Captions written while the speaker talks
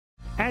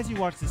As you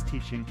watch this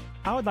teaching,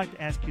 I would like to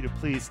ask you to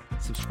please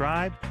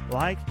subscribe,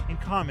 like, and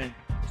comment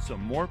so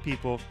more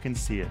people can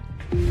see it.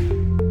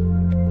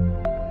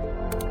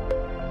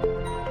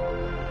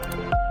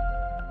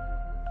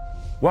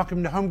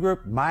 Welcome to Home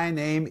Group. My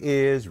name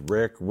is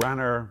Rick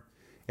Renner,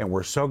 and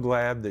we're so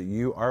glad that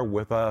you are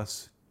with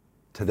us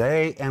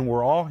today. And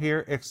we're all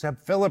here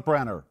except Philip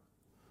Renner.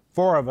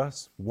 4 of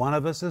us. 1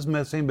 of us is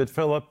missing, but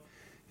Philip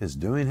is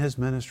doing his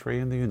ministry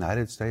in the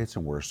United States,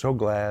 and we're so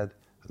glad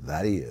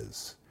that he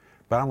is.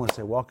 But I want to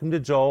say welcome to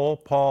Joel,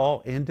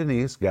 Paul, and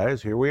Denise.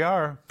 Guys, here we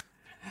are.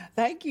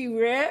 Thank you,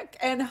 Rick.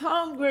 And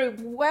Home Group,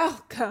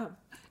 welcome.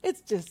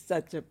 It's just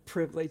such a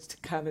privilege to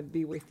come and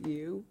be with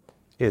you.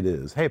 It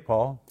is. Hey,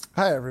 Paul.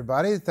 Hi,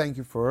 everybody. Thank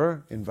you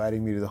for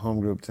inviting me to the Home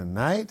Group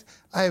tonight.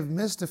 I have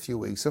missed a few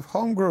weeks of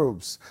Home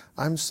Groups.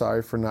 I'm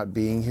sorry for not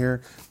being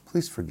here.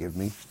 Please forgive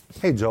me.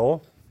 Hey,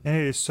 Joel. And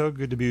it is so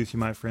good to be with you,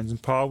 my friends.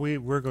 And Paul, we're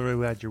really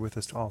glad you're with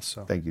us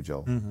also. Thank you,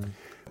 Joel.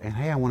 And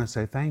hey, I want to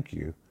say thank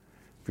you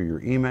for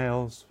your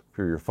emails,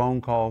 for your phone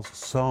calls.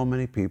 So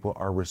many people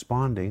are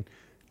responding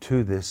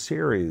to this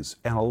series,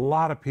 and a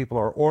lot of people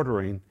are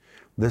ordering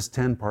this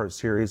 10-part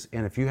series.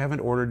 And if you haven't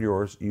ordered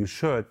yours, you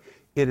should.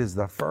 It is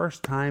the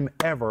first time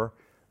ever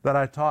that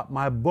I taught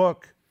my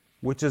book,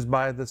 which is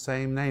by the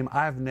same name.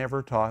 I've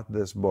never taught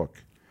this book.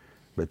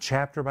 But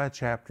chapter by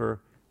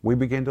chapter, we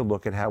begin to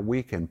look at how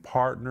we can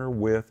partner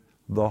with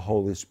the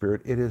Holy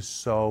Spirit. It is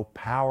so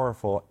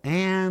powerful,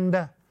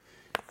 and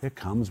it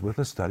comes with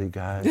a study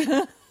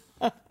guide.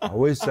 I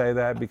always say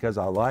that because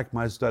I like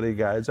my study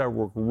guides. I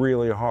work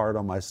really hard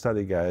on my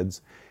study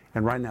guides.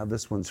 And right now,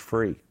 this one's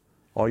free.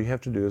 All you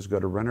have to do is go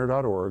to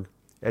Renner.org,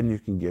 and you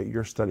can get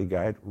your study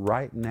guide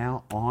right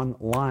now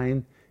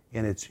online.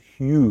 And it's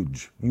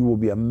huge. You will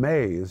be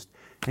amazed.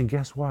 And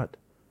guess what?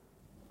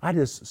 I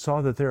just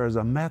saw that there is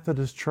a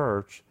Methodist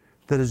church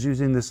that is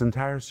using this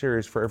entire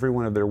series for every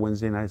one of their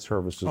Wednesday night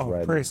services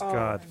right praise now.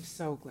 God. I'm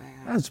so glad.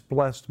 That's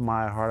blessed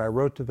my heart. I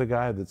wrote to the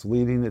guy that's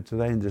leading it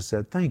today and just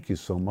said, thank you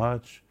so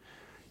much.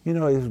 You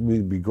know, it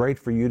would be great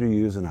for you to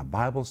use in a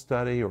Bible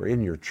study or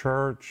in your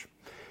church.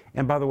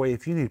 And by the way,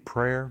 if you need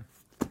prayer,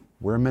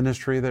 we're a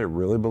ministry that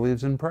really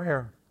believes in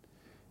prayer.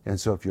 And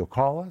so if you'll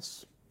call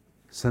us,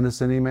 send us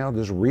an email,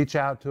 just reach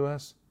out to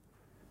us.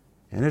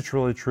 And it's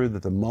really true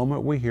that the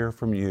moment we hear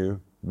from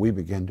you, we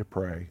begin to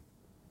pray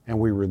and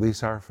we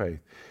release our faith.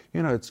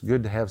 You know, it's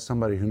good to have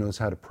somebody who knows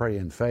how to pray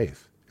in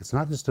faith. It's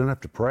not just enough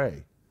to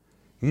pray.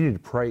 You need to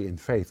pray in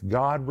faith.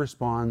 God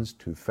responds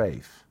to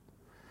faith.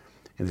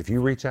 And if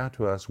you reach out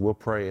to us, we'll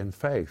pray in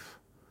faith.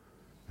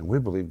 And we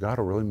believe God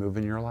will really move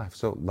in your life.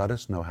 So let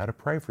us know how to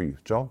pray for you.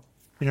 Joel?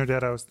 You know,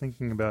 Dad, I was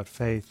thinking about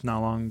faith not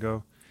long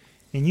ago.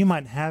 And you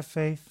might have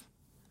faith.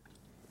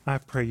 I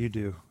pray you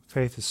do.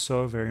 Faith is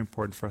so very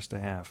important for us to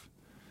have.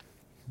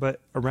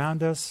 But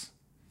around us,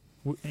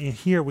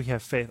 here we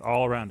have faith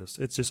all around us.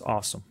 It's just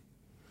awesome.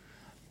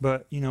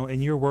 But, you know,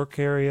 in your work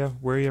area,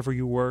 wherever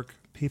you work,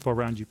 people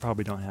around you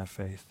probably don't have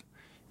faith.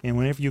 And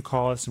whenever you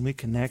call us and we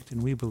connect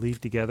and we believe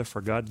together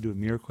for God to do a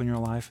miracle in your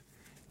life,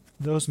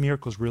 those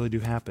miracles really do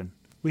happen.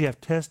 We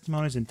have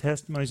testimonies and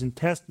testimonies and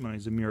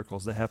testimonies of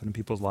miracles that happen in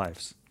people's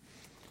lives.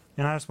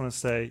 And I just want to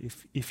say,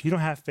 if you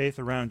don't have faith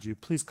around you,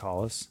 please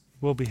call us.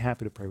 We'll be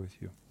happy to pray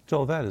with you.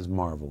 Joel, that is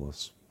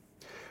marvelous.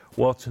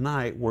 Well,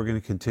 tonight we're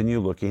going to continue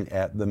looking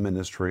at the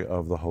ministry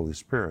of the Holy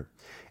Spirit.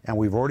 And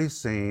we've already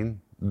seen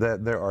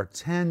that there are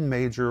 10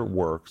 major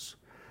works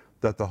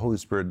that the Holy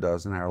Spirit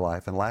does in our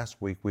life. And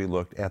last week we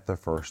looked at the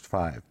first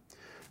 5.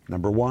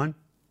 Number 1,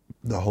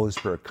 the Holy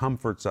Spirit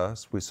comforts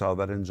us. We saw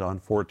that in John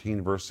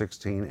 14, verse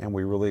 16, and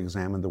we really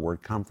examined the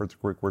word comfort, the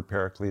Greek word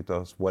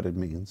parakletos, what it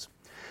means.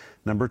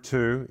 Number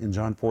 2, in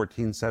John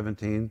 14,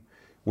 17,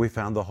 we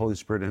found the Holy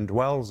Spirit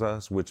indwells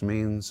us, which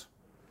means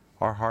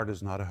our heart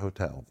is not a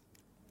hotel.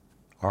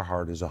 Our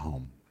heart is a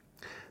home.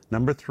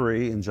 Number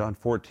 3, in John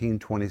 14,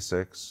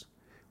 26,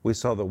 we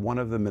saw that one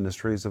of the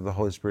ministries of the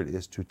Holy Spirit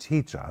is to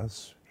teach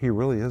us. He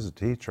really is a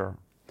teacher.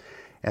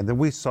 And then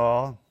we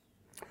saw,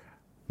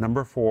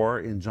 number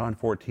 4, in John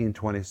 14,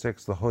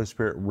 26, the Holy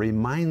Spirit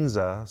reminds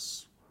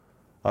us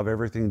of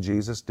everything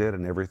Jesus did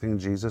and everything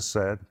Jesus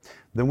said.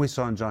 Then we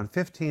saw in John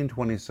 15,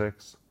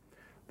 26,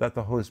 that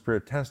the Holy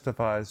Spirit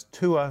testifies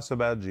to us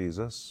about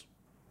Jesus,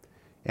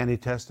 and He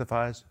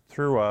testifies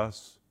through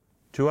us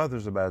to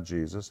others about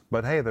Jesus.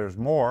 But hey, there's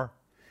more.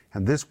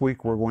 And this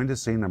week we're going to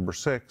see number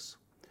 6,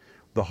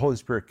 the Holy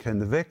Spirit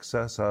convicts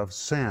us of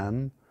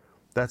sin.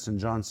 That's in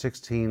John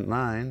 16,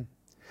 9.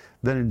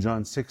 Then in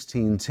John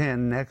 16,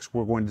 10, next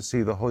we're going to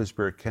see the Holy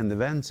Spirit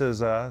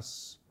convinces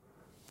us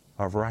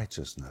of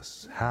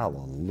righteousness.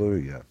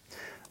 Hallelujah.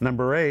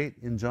 Number 8,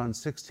 in John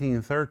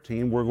 16,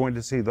 13, we're going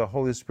to see the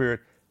Holy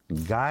Spirit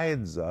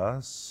guides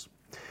us.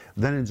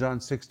 Then in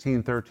John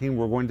 16, 13,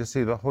 we're going to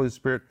see the Holy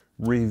Spirit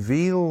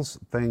reveals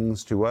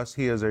things to us.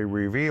 He is a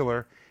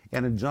revealer.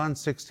 And in John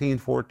 16,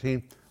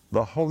 14,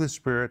 the Holy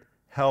Spirit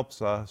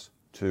helps us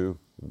to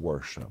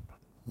worship.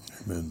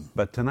 Amen.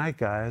 But tonight,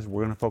 guys,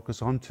 we're going to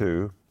focus on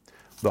 2.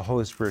 The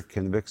Holy Spirit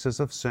convicts us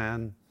of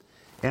sin,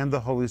 and the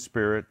Holy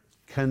Spirit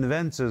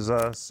convinces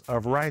us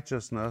of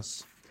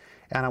righteousness.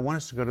 And I want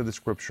us to go to the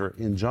scripture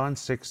in John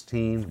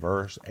 16,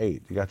 verse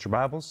 8. You got your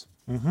Bibles?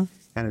 Mm-hmm.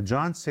 And in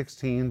John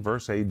 16,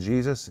 verse 8,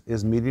 Jesus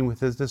is meeting with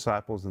his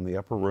disciples in the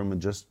upper room,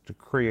 and just to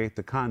create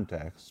the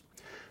context,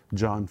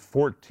 John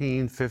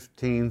 14,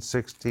 15,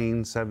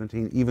 16,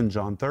 17, even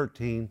John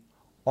 13,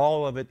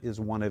 all of it is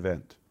one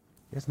event.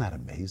 Isn't that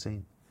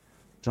amazing?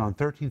 John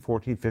 13,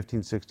 14,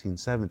 15, 16,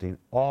 17,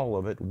 all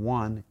of it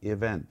one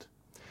event.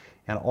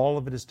 And all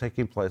of it is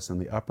taking place in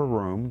the upper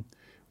room,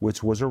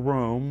 which was a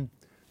room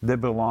that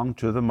belonged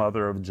to the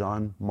mother of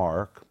John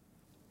Mark.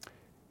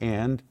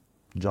 And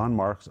John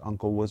Mark's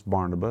uncle was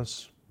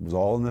Barnabas. It was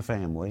all in the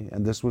family.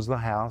 And this was the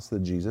house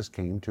that Jesus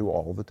came to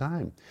all the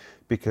time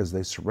because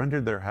they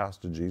surrendered their house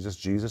to Jesus.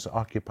 Jesus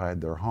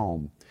occupied their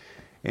home.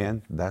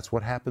 And that's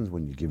what happens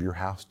when you give your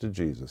house to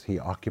Jesus. He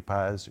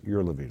occupies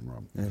your living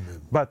room.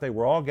 Amen. But they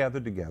were all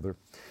gathered together.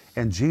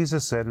 And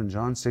Jesus said in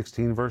John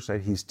 16, verse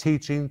 8, he's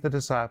teaching the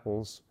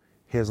disciples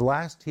his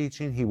last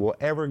teaching he will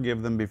ever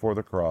give them before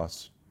the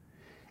cross.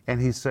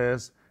 And he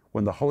says,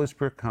 when the Holy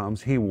Spirit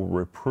comes, he will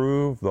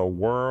reprove the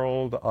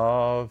world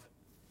of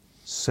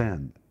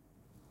sin.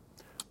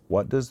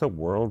 What does the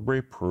word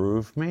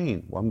reprove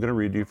mean? Well, I'm going to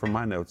read you from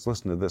my notes.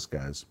 Listen to this,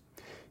 guys.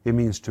 It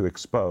means to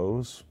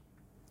expose,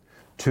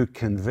 to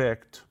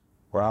convict,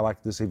 or I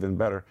like this even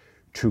better,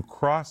 to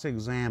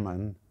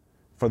cross-examine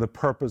for the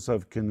purpose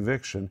of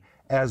conviction,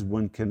 as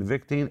when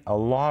convicting a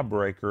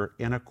lawbreaker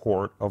in a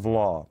court of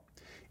law.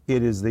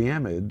 It is the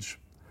image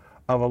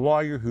of a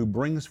lawyer who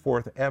brings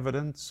forth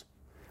evidence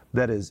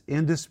that is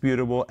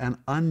indisputable and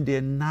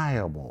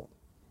undeniable,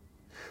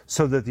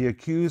 so that the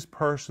accused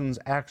person's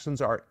actions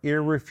are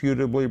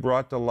irrefutably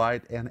brought to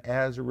light, and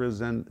as a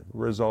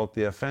result,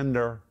 the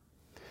offender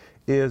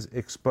is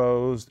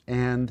exposed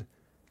and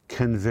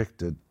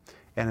convicted.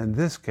 And in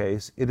this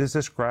case, it is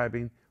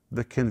describing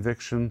the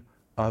conviction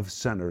of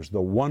sinners,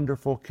 the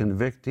wonderful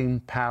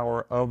convicting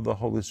power of the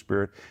Holy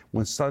Spirit,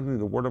 when suddenly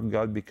the Word of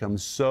God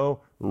becomes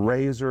so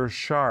razor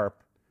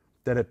sharp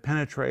that it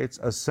penetrates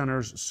a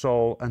sinner's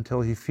soul until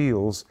he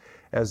feels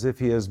as if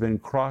he has been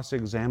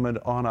cross-examined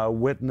on a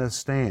witness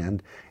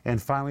stand,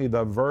 and finally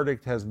the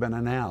verdict has been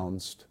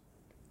announced,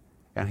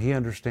 and he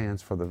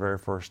understands for the very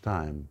first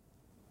time,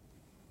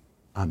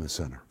 I'm a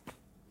sinner.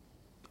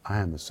 I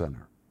am a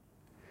sinner.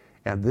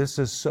 And this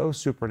is so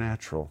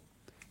supernatural,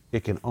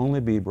 it can only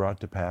be brought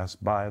to pass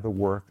by the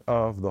work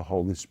of the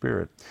Holy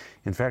Spirit.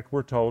 In fact,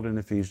 we're told in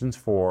Ephesians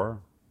 4,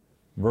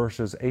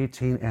 verses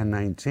 18 and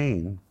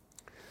 19,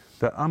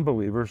 that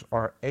unbelievers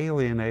are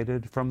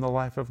alienated from the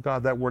life of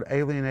God. That word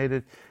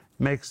alienated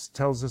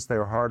tells us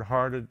they're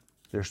hard-hearted,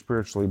 they're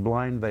spiritually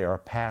blind, they are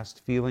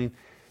past feeling.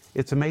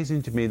 It's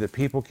amazing to me that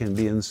people can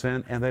be in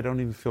sin and they don't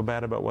even feel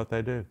bad about what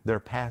they do.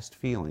 They're past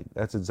feeling.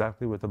 That's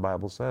exactly what the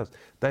Bible says.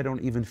 They don't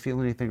even feel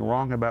anything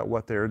wrong about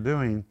what they're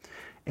doing.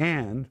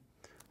 And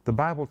the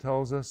Bible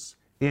tells us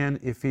in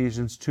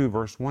Ephesians 2,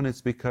 verse 1,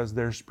 it's because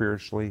they're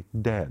spiritually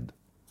dead.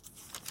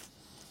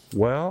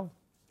 Well,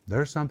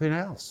 there's something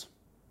else.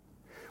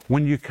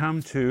 When you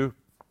come to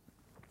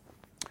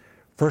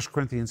 1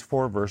 Corinthians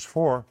 4, verse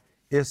 4,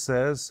 it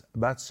says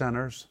about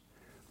sinners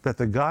that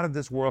the God of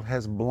this world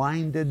has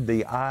blinded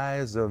the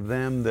eyes of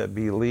them that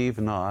believe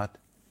not,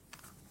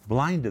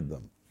 blinded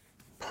them.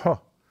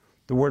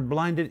 The word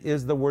blinded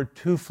is the word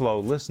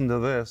tuflo. Listen to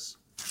this.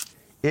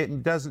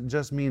 It doesn't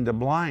just mean to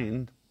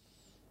blind.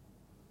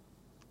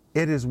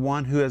 It is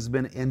one who has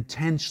been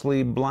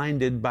intentionally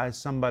blinded by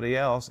somebody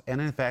else. And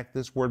in fact,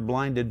 this word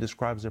blinded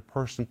describes a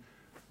person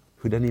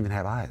who doesn't even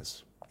have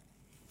eyes.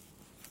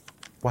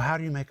 Well, how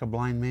do you make a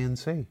blind man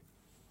see?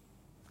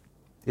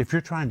 If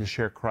you're trying to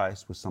share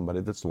Christ with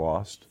somebody that's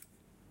lost,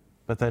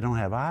 but they don't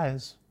have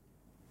eyes,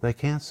 they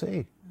can't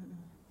see.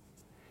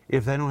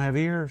 If they don't have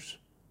ears,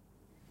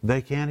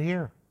 they can't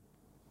hear.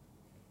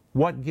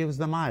 What gives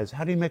them eyes?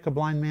 How do you make a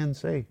blind man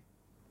see?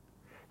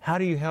 How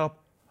do you help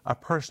a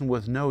person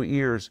with no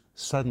ears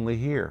suddenly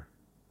hear?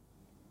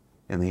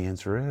 And the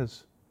answer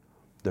is,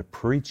 the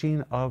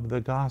preaching of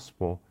the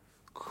gospel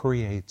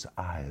creates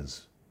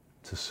eyes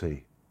to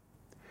see.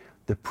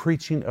 The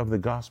preaching of the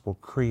gospel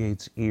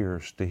creates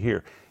ears to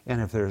hear.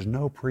 And if there's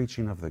no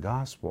preaching of the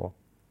gospel,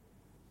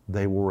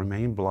 they will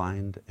remain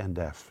blind and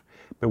deaf.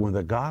 But when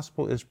the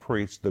gospel is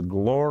preached, the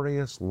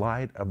glorious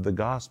light of the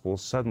gospel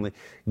suddenly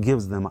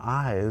gives them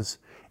eyes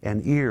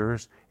and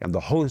ears, and the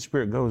Holy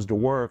Spirit goes to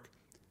work,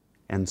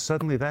 and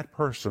suddenly that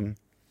person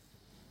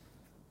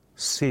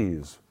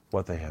sees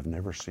what they have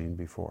never seen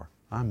before.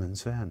 I'm in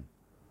sin.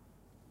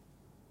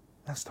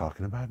 That's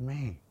talking about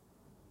me.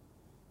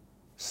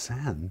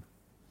 Sin?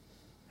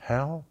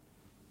 Hell?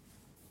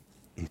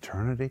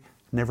 Eternity?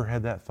 Never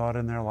had that thought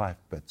in their life,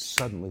 but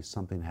suddenly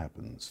something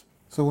happens.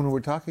 So when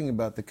we're talking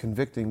about the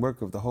convicting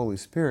work of the Holy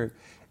Spirit,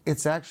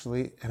 it's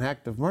actually an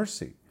act of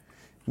mercy,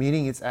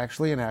 meaning it's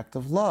actually an act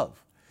of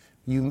love.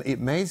 It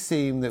may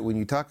seem that when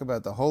you talk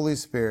about the Holy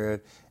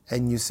Spirit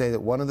and you say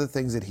that one of the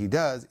things that He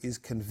does is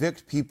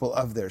convict people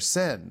of their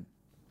sin,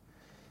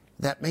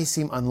 that may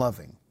seem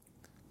unloving.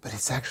 but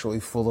it's actually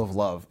full of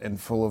love and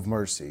full of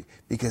mercy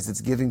because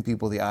it's giving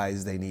people the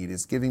eyes they need.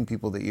 It's giving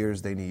people the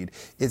ears they need.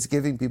 It's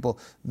giving people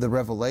the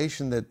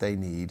revelation that they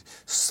need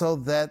so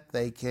that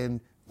they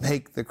can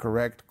make the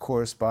correct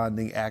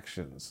corresponding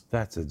actions.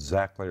 That's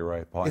exactly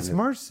right, Paul. It's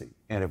mercy.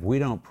 And if we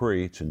don't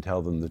preach and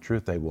tell them the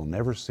truth, they will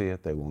never see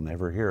it, they will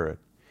never hear it.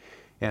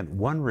 And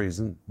one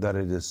reason that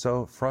it is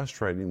so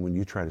frustrating when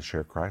you try to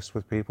share Christ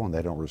with people and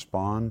they don't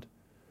respond,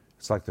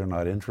 it's like they're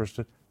not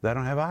interested. They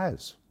don't have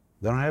eyes.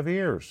 They don't have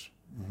ears.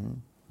 Mm-hmm.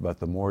 But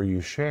the more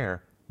you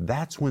share,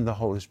 that's when the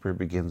Holy Spirit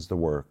begins the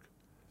work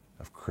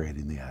of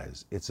creating the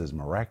eyes. It's as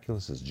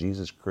miraculous as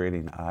Jesus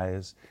creating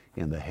eyes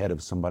in the head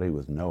of somebody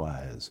with no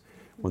eyes.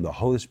 When the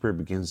Holy Spirit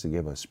begins to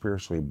give a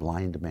spiritually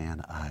blind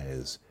man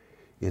eyes,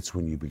 it's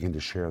when you begin to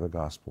share the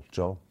gospel.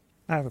 Joel?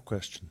 I have a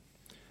question.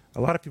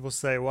 A lot of people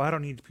say, well, I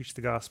don't need to preach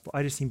the gospel.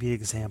 I just need to be an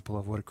example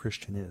of what a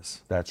Christian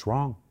is. That's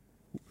wrong.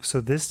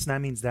 So that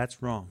means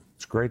that's wrong.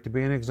 It's great to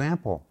be an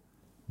example,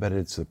 but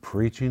it's the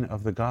preaching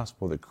of the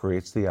gospel that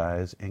creates the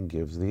eyes and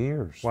gives the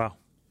ears. Wow.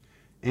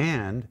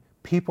 And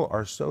people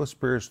are so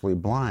spiritually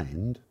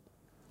blind,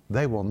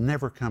 they will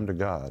never come to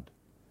God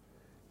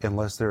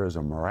unless there is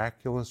a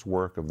miraculous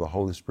work of the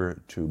Holy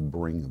Spirit to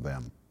bring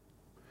them.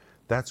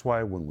 That's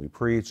why when we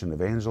preach and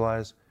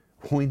evangelize,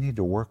 we need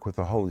to work with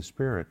the Holy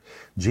Spirit.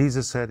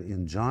 Jesus said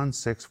in John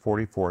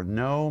 6:44,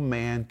 no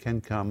man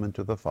can come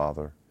into the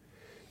Father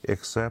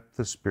except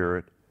the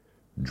Spirit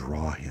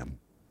draw him.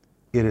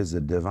 It is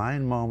a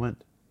divine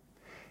moment.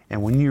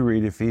 And when you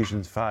read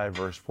Ephesians 5,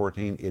 verse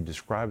 14, it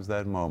describes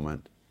that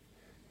moment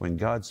when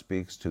God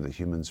speaks to the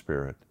human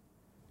spirit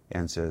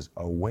and says,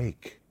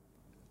 awake,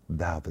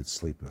 thou that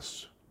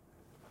sleepest,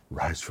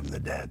 rise from the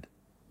dead,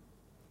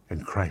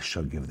 and Christ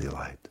shall give thee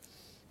light.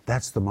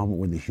 That's the moment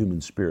when the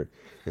human spirit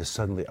is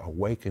suddenly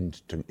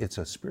awakened to, it's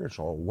a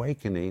spiritual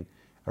awakening,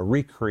 a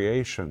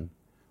recreation,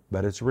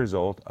 but it's a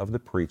result of the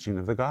preaching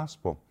of the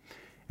gospel.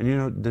 And you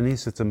know,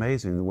 Denise, it's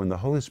amazing. When the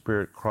Holy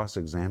Spirit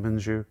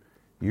cross-examines you,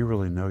 you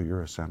really know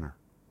you're a sinner.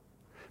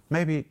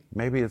 Maybe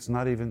it's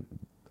not even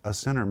a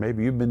sinner.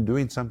 Maybe you've been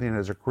doing something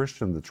as a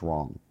Christian that's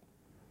wrong.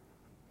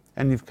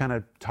 And you've kind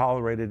of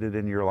tolerated it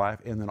in your life,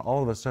 and then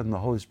all of a sudden the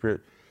Holy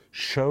Spirit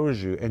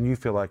shows you, and you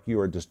feel like you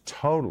are just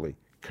totally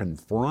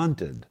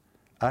confronted.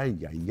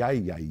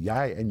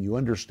 And you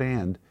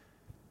understand,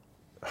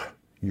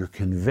 you're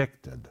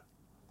convicted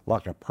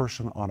like a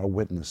person on a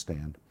witness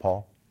stand.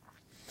 Paul?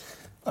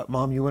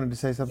 Mom, you wanted to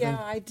say something?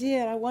 Yeah, I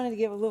did. I wanted to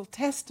give a little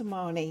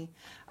testimony.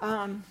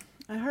 I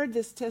heard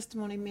this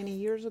testimony many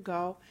years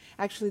ago.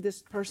 Actually,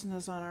 this person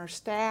is on our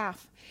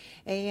staff.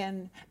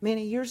 And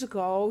many years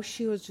ago,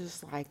 she was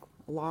just like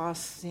a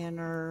lost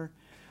sinner.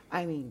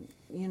 I mean,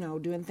 you know,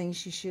 doing things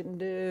she shouldn't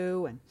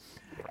do,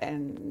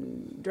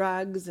 and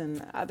drugs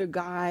and other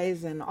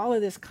guys and all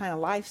of this kind of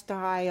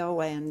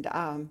lifestyle. And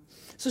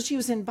so she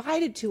was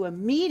invited to a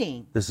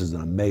meeting. This is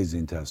an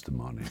amazing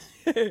testimony.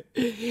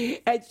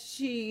 And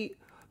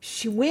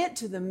she went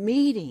to the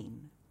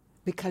meeting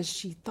because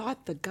she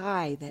thought the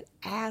guy that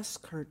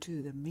asked her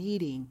to the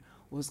meeting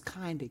was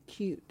kind of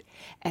cute,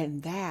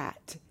 and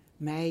that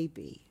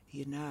maybe,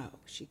 you know,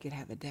 she could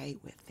have a date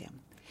with him.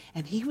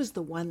 And he was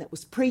the one that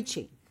was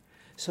preaching.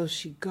 So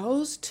she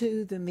goes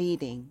to the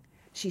meeting.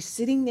 She's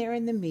sitting there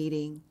in the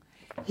meeting.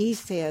 He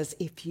says,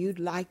 if you'd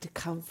like to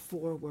come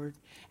forward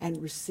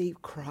and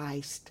receive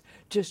Christ,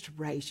 just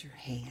raise your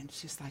hand.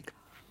 She's like,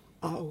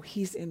 oh,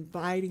 he's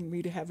inviting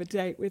me to have a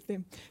date with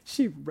him.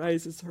 She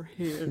raises her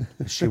hand.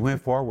 She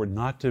went forward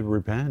not to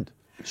repent.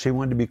 She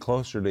wanted to be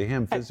closer to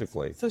him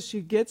physically. So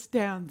she gets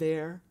down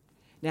there.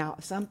 Now,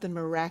 something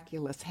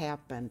miraculous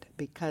happened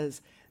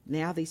because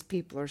now these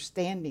people are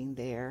standing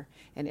there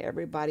and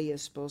everybody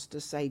is supposed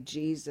to say,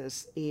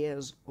 Jesus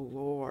is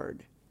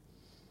Lord.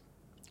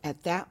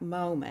 At that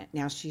moment,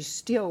 now she's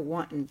still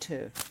wanting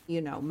to,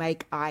 you know,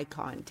 make eye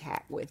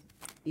contact with,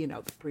 you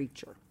know, the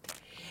preacher.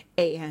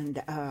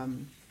 And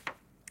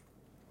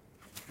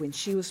when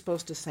she was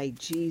supposed to say,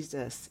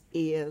 Jesus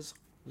is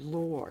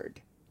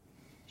Lord,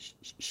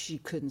 she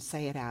couldn't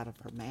say it out of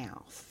her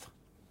mouth.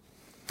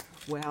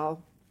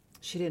 Well,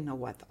 she didn't know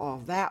what all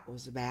that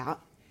was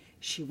about.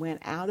 She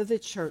went out of the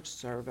church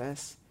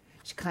service.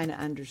 She kind of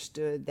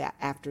understood that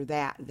after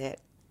that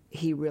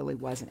he really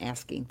wasn't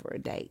asking for a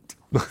date.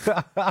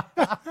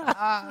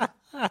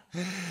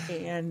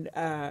 And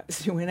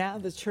she went out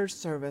of the church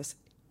service,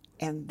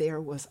 and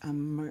there was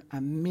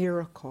a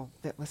miracle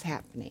that was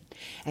happening.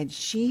 And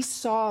she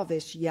saw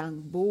this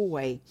young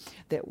boy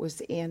that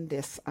was in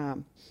this,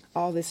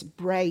 all this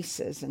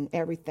braces and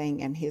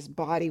everything, and his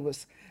body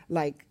was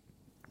like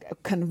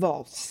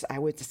convulsed, I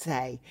would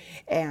say.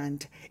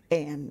 And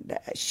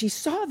she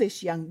saw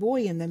this young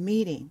boy in the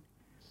meeting.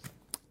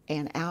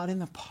 And out in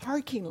the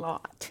parking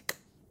lot,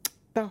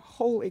 the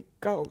Holy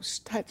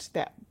Ghost touched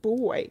that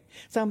boy.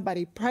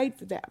 Somebody prayed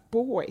for that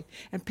boy,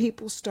 and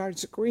people started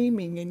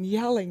screaming and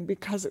yelling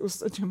because it was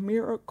such a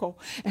miracle.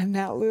 And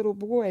that little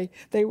boy,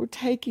 they were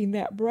taking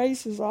that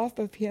braces off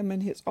of him,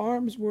 and his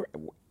arms were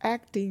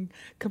acting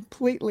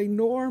completely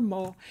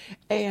normal.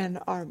 And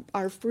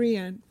our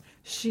friend,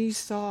 she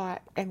saw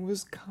it and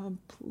was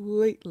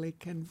completely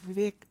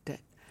convicted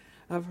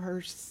of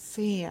her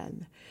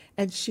sin,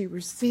 and she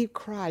received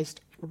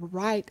Christ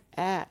right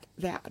at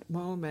that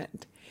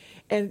moment.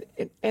 And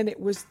it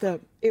was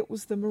the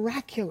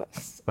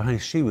miraculous. But honey,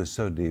 she was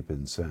so deep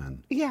in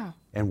sin Yeah.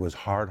 and was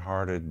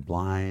hard-hearted,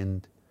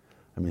 blind.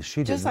 I mean,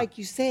 she Just did like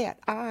you said,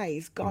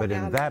 eyes gone But out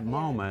in of that her head.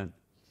 moment,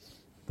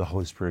 the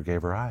Holy Spirit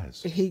gave her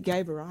eyes. He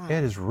gave her eyes.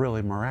 It is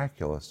really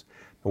miraculous.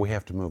 But we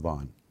have to move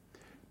on,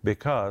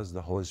 because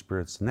the Holy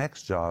Spirit's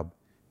next job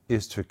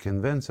is to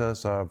convince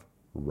us of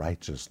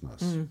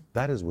righteousness.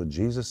 That is what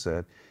Jesus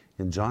said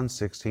in John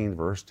 16,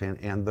 verse 10,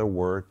 and the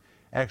word,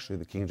 actually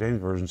the King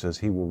James Version says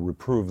he will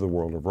reprove the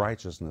world of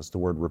righteousness. The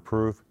word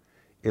reprove,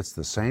 it's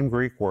the same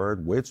Greek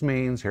word, which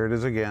means, here it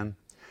is again,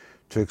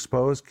 to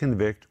expose,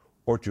 convict,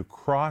 or to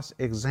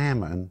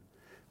cross-examine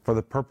for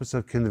the purpose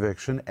of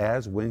conviction,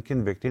 as when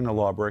convicting a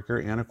lawbreaker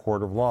in a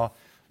court of law.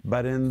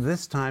 But in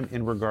this time,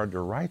 in regard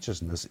to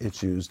righteousness,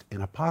 it's used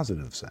in a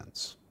positive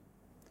sense.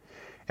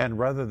 And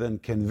rather than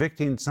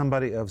convicting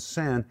somebody of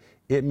sin,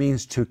 it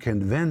means to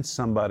convince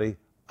somebody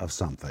of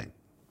something.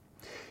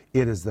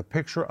 It is the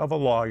picture of a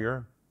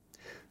lawyer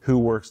who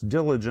works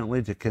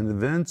diligently to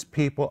convince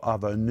people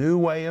of a new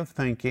way of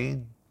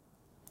thinking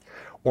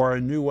or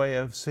a new way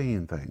of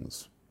seeing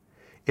things.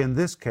 In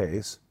this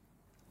case,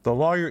 the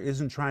lawyer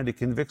isn't trying to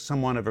convict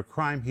someone of a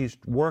crime. He's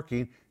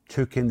working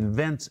to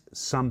convince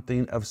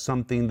something of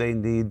something they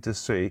need to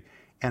see.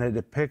 And it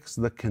depicts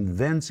the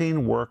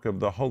convincing work of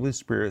the Holy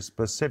Spirit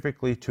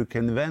specifically to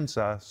convince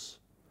us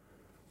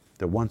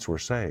that once we're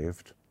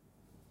saved,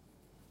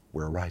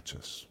 we're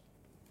righteous.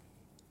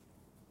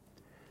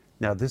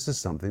 Now, this is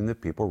something that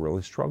people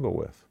really struggle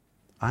with.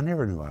 I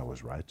never knew I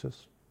was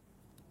righteous.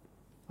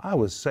 I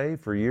was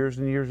saved for years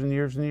and years and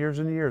years and years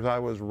and years. I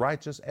was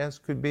righteous as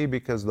could be,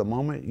 because the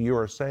moment you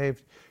are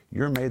saved,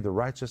 you're made the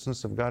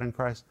righteousness of God in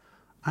Christ.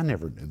 I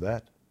never knew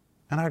that.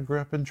 And I grew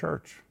up in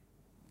church.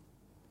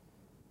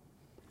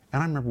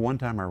 And I remember one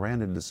time I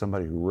ran into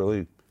somebody who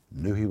really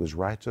knew he was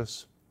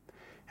righteous.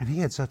 And he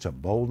had such a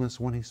boldness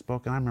when he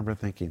spoke. And I remember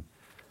thinking,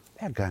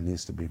 that guy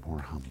needs to be more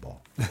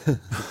humble.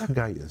 That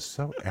guy is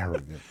so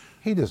arrogant.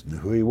 He just knew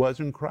who he was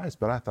in Christ.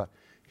 But I thought,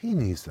 he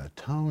needs to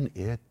tone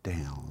it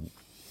down.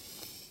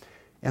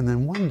 And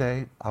then one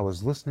day, I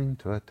was listening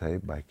to a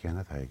tape by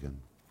Kenneth Hagin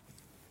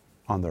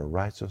on the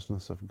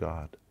righteousness of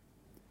God.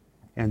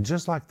 And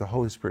just like the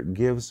Holy Spirit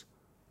gives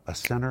a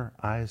sinner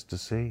eyes to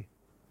see,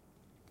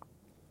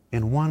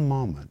 in one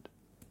moment,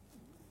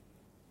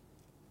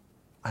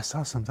 I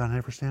saw something I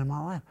never seen in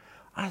my life.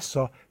 I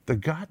saw that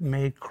God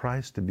made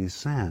Christ to be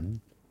sin,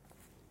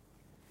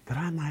 that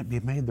I might be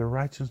made the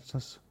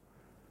righteousness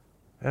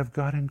of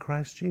God in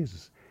Christ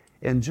Jesus.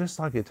 And just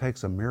like it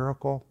takes a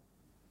miracle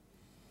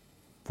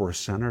for a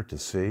sinner to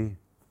see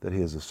that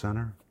he is a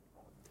sinner,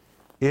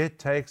 it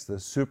takes the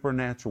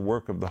supernatural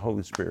work of the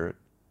Holy Spirit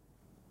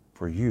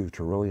for you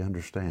to really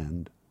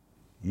understand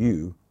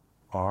you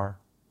are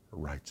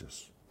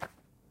righteous.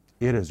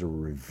 It is a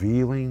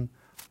revealing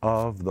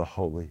of the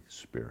Holy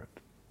Spirit.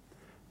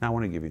 Now, I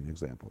want to give you an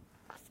example.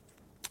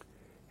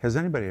 Has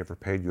anybody ever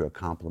paid you a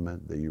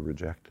compliment that you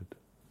rejected?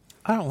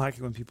 I don't like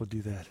it when people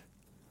do that.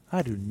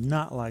 I do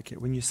not like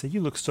it when you say,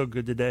 you look so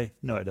good today.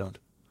 No, I don't.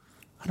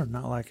 I do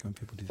not like it when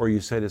people do that. Or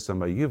you say to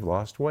somebody, you've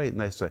lost weight, and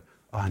they say,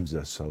 oh, I'm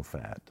just so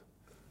fat.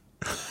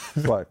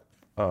 It's like,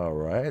 all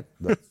right,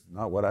 that's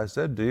not what I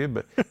said to you,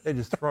 but they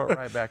just throw it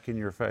right back in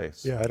your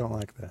face. Yeah, I don't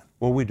like that.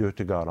 Well, we do it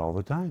to God all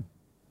the time.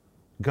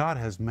 God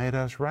has made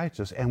us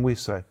righteous, and we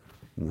say,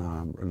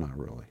 no, not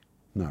really,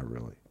 not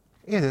really.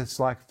 It is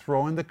like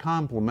throwing the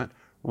compliment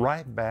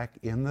right back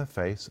in the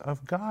face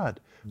of God.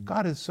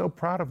 God is so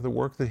proud of the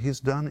work that he's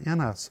done in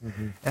us.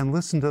 And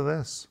listen to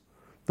this.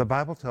 The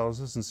Bible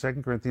tells us in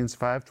 2 Corinthians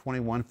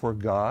 5:21, for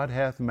God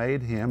hath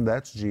made him,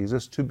 that's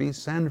Jesus, to be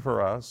sin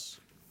for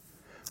us,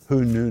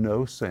 who knew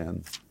no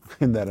sin.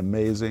 Isn't that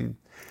amazing?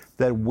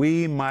 That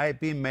we might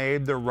be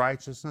made the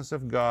righteousness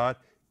of God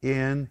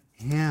in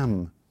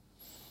him.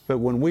 But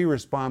when we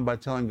respond by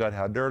telling God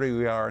how dirty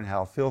we are and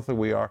how filthy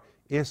we are,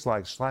 it's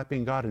like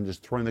slapping God and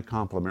just throwing the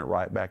compliment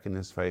right back in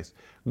his face.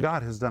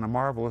 God has done a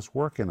marvelous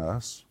work in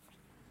us.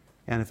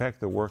 And in fact,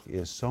 the work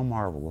is so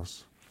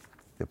marvelous,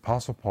 the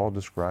Apostle Paul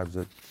describes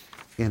it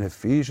in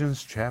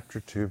Ephesians chapter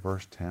 2,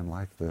 verse 10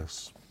 like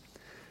this.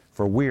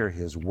 For we are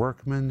his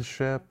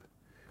workmanship,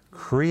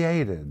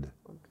 created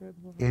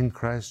in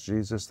Christ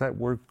Jesus. That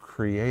word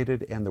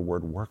created and the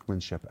word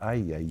workmanship,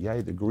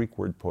 the Greek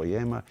word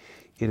poema,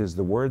 it is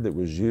the word that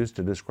was used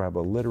to describe a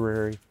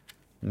literary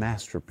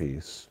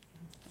masterpiece.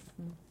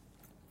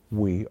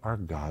 We are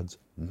God's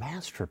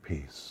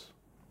masterpiece.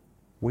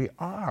 We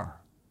are.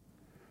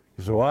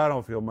 You say, well, I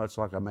don't feel much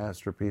like a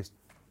masterpiece.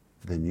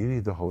 Then you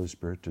need the Holy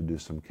Spirit to do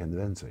some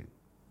convincing.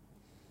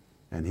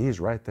 And He's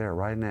right there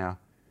right now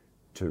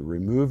to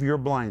remove your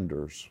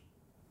blinders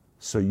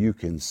so you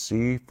can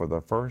see for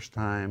the first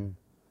time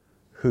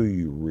who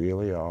you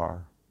really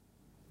are.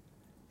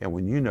 And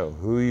when you know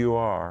who you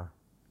are,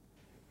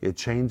 it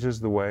changes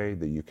the way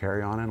that you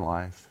carry on in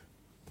life.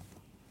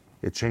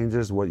 It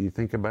changes what you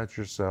think about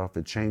yourself.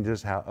 It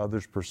changes how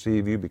others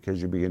perceive you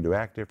because you begin to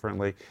act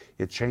differently.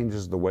 It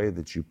changes the way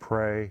that you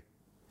pray.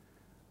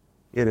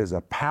 It is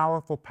a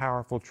powerful,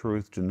 powerful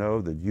truth to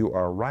know that you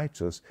are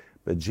righteous.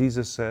 But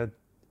Jesus said,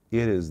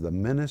 it is the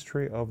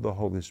ministry of the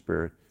Holy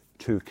Spirit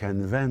to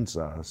convince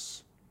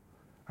us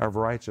of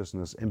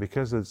righteousness. And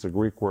because it's a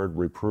Greek word,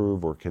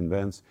 reprove or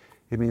convince,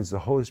 it means the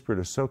Holy Spirit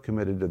is so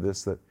committed to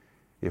this that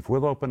if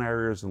we'll open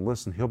our ears and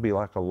listen, He'll be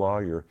like a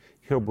lawyer.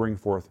 He'll bring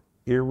forth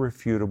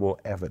irrefutable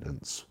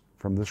evidence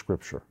from the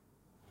Scripture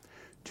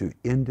to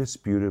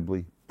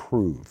indisputably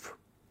prove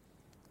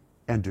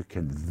and to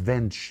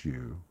convince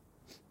you,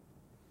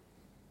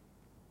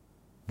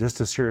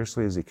 just as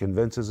seriously as He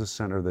convinces a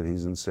sinner that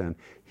he's in sin,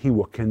 He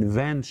will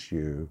convince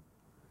you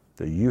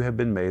that you have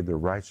been made the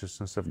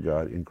righteousness of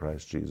God in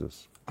Christ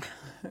Jesus.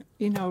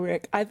 You know,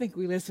 Rick, I think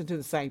we listened to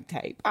the same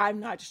tape. I'm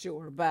not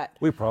sure, but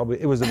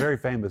It was a very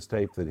famous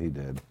tape that he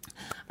did.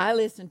 I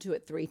listened to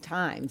it 3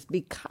 times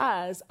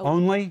because...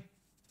 Only?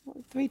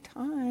 3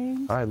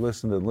 times. I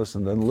listened and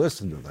listened and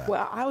listened to that.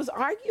 Well, I was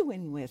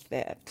arguing with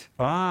it.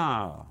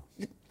 Ah.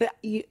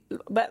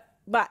 But,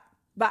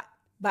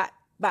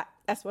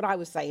 that's what I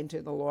was saying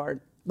to the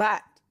Lord.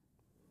 But,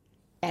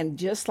 and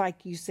just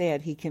like you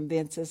said, He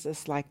convinces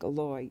us like a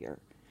lawyer.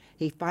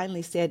 He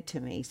finally said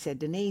to me, he said,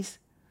 Denise,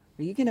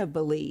 are you going to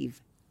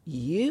believe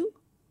you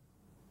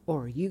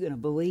or are you going to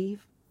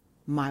believe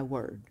my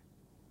word?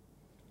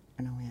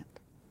 And I went,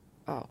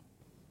 oh,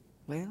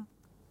 well,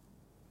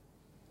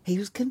 He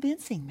was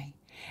convincing me.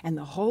 And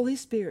the Holy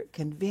Spirit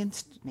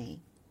convinced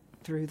me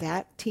through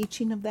that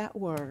teaching of that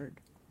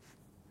word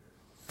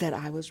that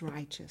I was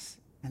righteous.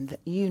 And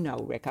that, you know,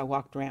 Rick, I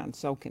walked around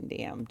so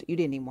condemned. You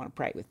didn't even want to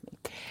pray with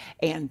me.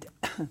 And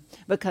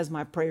because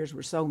my prayers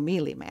were so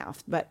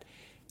mealy-mouthed. But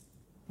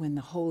when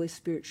the Holy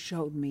Spirit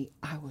showed me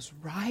I was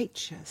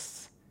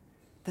righteous,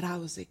 that I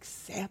was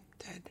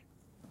accepted,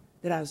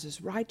 that I was as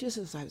righteous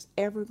as I was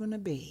ever going to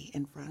be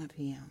in front of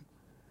Him,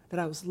 that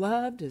I was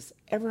loved as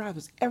ever I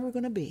was ever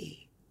going to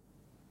be,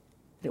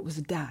 that it was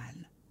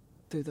done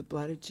through the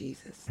blood of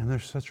Jesus. And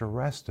there's such a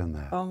rest in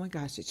that. Oh my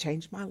gosh, it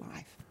changed my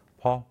life.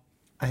 Paul?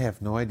 I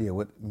have no idea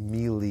what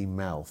mealy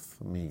mouth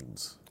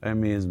means. That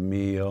means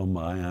me, oh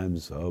my, I'm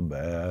so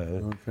bad.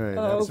 Okay,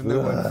 that's a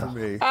new one for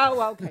me.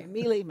 Oh, okay,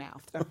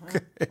 mealy-mouthed.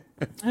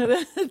 Thank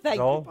you,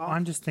 Joel? Paul.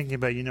 I'm just thinking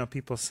about,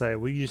 people say,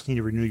 well, you just need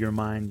to renew your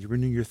mind,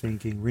 renew your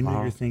thinking, renew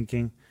your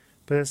thinking.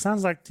 But it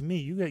sounds like to me,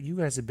 you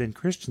guys have been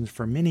Christians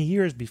for many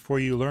years before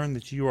you learned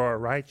that you are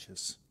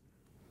righteous.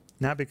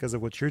 Not because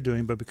of what you're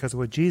doing, but because of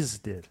what Jesus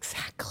did.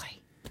 Exactly.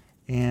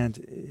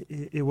 And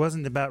it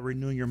wasn't about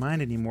renewing your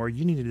mind anymore.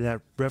 You needed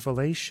that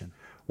revelation.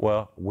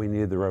 Well, we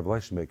needed the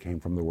revelation, but it came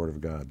from the Word of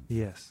God.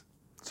 Yes.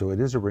 So it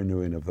is a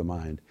renewing of the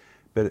mind,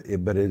 but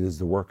it is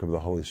the work of the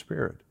Holy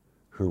Spirit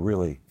who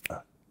really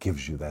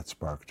gives you that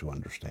spark to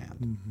understand.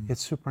 Mm-hmm.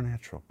 It's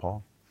supernatural,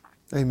 Paul.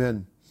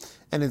 Amen.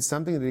 And it's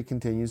something that He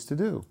continues to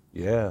do.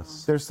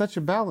 Yes. There's such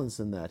a balance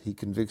in that. He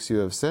convicts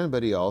you of sin,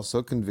 but He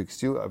also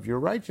convicts you of your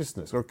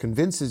righteousness, or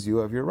convinces you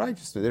of your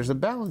righteousness. There's a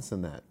balance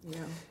in that. Yeah.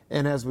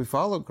 And as we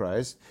follow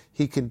Christ,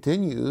 He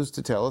continues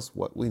to tell us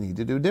what we need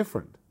to do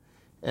different.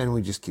 And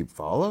we just keep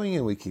following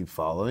Him, we keep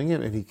following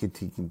Him, and He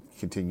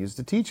continues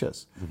to teach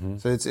us. Mm-hmm.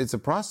 So it's a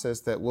process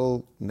that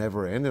will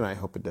never end, and I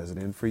hope it doesn't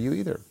end for you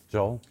either.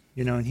 Joel?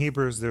 In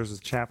Hebrews, there's a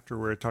chapter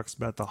where it talks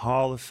about the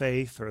hall of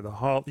faith, or the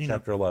hall,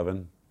 Chapter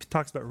 11. It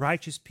talks about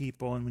righteous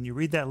people, and when you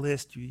read that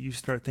list, you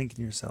start thinking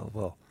to yourself,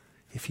 well,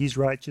 if he's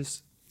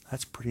righteous,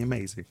 that's pretty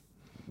amazing.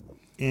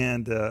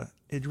 And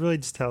it really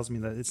just tells me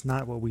that it's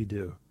not what we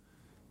do.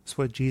 It's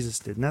what Jesus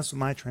did. And that's what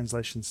my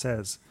translation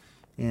says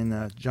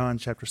in John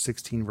chapter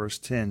 16, verse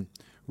 10.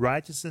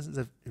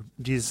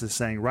 Jesus is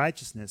saying,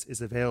 righteousness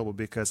is available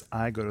because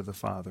I go to the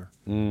Father.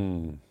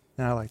 And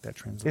I like that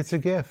translation. It's a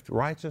gift.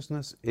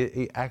 Righteousness,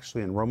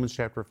 actually in Romans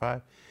chapter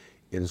 5,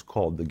 it is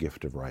called the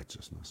gift of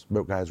righteousness.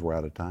 But guys, we're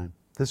out of time.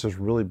 This has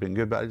really been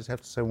good, but I just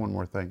have to say one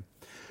more thing.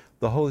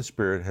 The Holy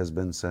Spirit has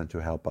been sent to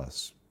help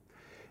us.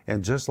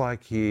 And just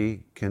like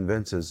He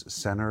convinces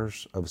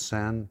sinners of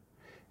sin,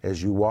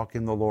 as you walk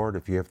in the Lord,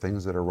 if you have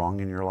things that are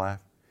wrong in your life,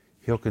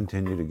 He'll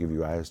continue to give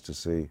you eyes to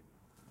see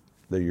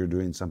that you're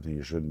doing something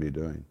you shouldn't be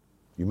doing.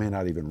 You may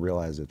not even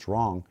realize it's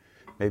wrong.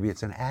 Maybe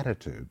it's an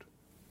attitude.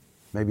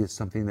 Maybe it's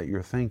something that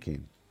you're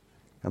thinking.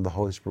 And the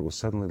Holy Spirit will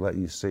suddenly let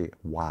you see,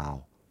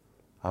 wow,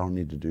 I don't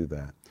need to do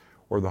that.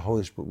 Or the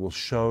Holy Spirit will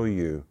show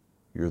you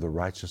you're the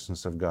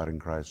righteousness of God in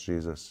Christ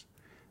Jesus.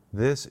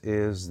 This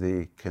is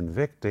the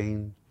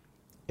convicting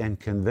and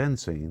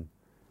convincing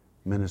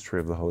ministry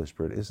of the Holy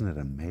Spirit. Isn't it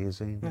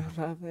amazing?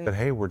 I love it. But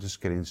hey, we're just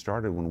getting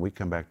started. When we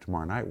come back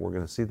tomorrow night, we're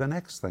going to see the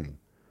next thing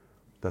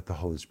that the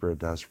Holy Spirit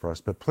does for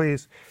us. But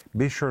please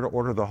be sure to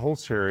order the whole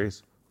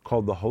series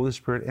called The Holy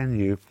Spirit and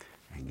You.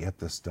 and get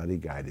the study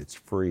guide. It's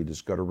free.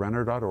 Just go to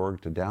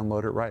renner.org to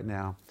download it right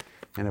now.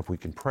 And if we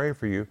can pray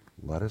for you,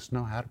 let us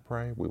know how to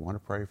pray. We want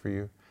to pray for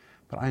you.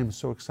 But I am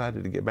so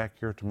excited to get back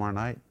here tomorrow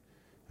night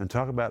and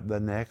talk about the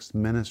next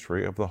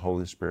ministry of the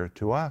Holy Spirit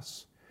to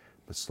us.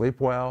 But sleep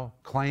well.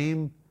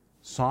 Claim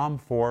Psalm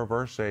 4,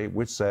 verse 8,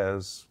 which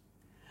says,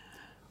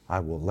 I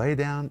will lay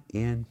down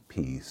in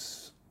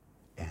peace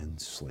and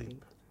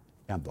sleep,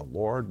 and the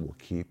Lord will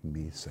keep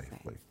me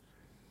safely.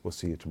 We'll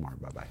see you tomorrow.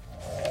 Bye-bye.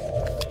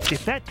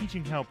 If that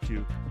teaching helped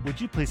you, would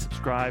you please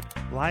subscribe,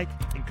 like,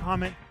 and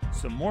comment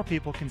so more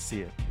people can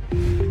see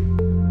it?